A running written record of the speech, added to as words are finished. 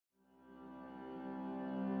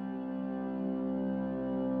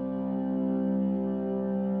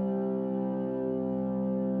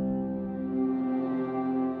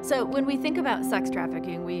So when we think about sex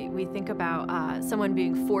trafficking, we think about someone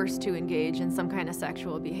being forced to engage in some kind of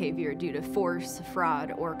sexual behavior due to force,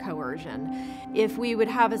 fraud, or coercion. If we would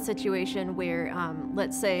have a situation where,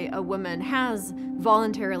 let's say, a woman has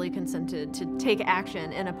voluntarily consented to take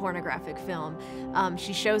action in a pornographic film,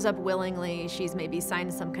 she shows up willingly, she's maybe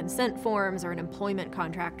signed some consent forms or an employment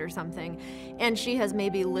contract or something, and she has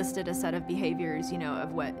maybe listed a set of behaviors,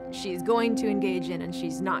 of what she's going to engage in and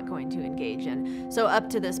she's not going to engage in. So up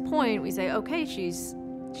to this point, we say, okay, she's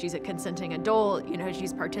a consenting adult,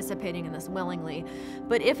 she's participating in this willingly.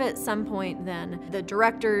 But if at some point then the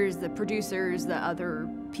directors, the producers, the other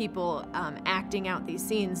people acting out these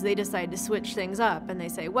scenes, they decide to switch things up and they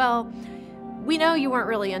say, well, we know you weren't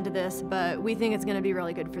really into this, but we think it's going to be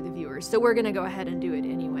really good for the viewers, so we're going to go ahead and do it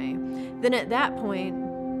anyway. Then at that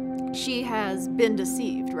point, she has been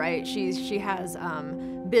deceived, right? She has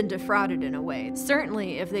been defrauded in a way.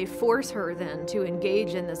 Certainly, if they force her then to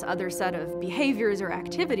engage in this other set of behaviors or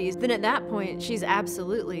activities, then at that point, she's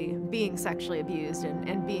absolutely being sexually abused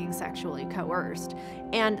and being sexually coerced.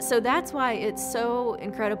 And so that's why it's so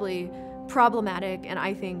incredibly problematic and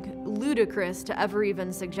I think ludicrous to ever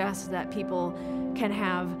even suggest that people can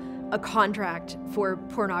have a contract for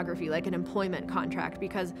pornography, like an employment contract,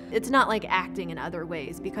 because it's not like acting in other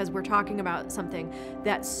ways, because we're talking about something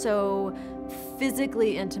that's so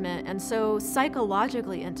physically intimate and so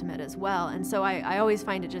psychologically intimate as well. And so I always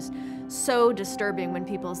find it just so disturbing when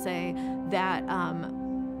people say that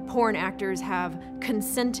porn actors have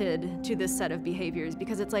consented to this set of behaviors,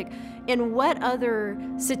 because it's like, in what other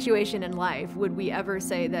situation in life would we ever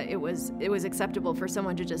say that it was acceptable for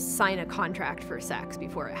someone to just sign a contract for sex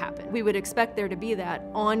before it happened? We would expect there to be that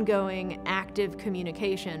ongoing active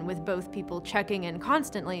communication with both people checking in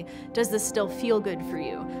constantly. Does this still feel good for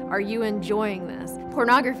you? Are you enjoying this?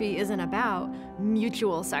 Pornography isn't about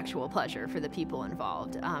mutual sexual pleasure for the people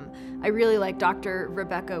involved. I really like Dr.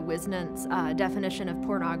 Rebecca Wisnant's definition of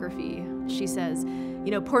pornography. She says,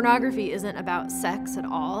 pornography isn't about sex at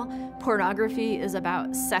all. Pornography is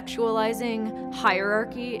about sexualizing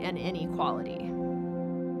hierarchy and inequality.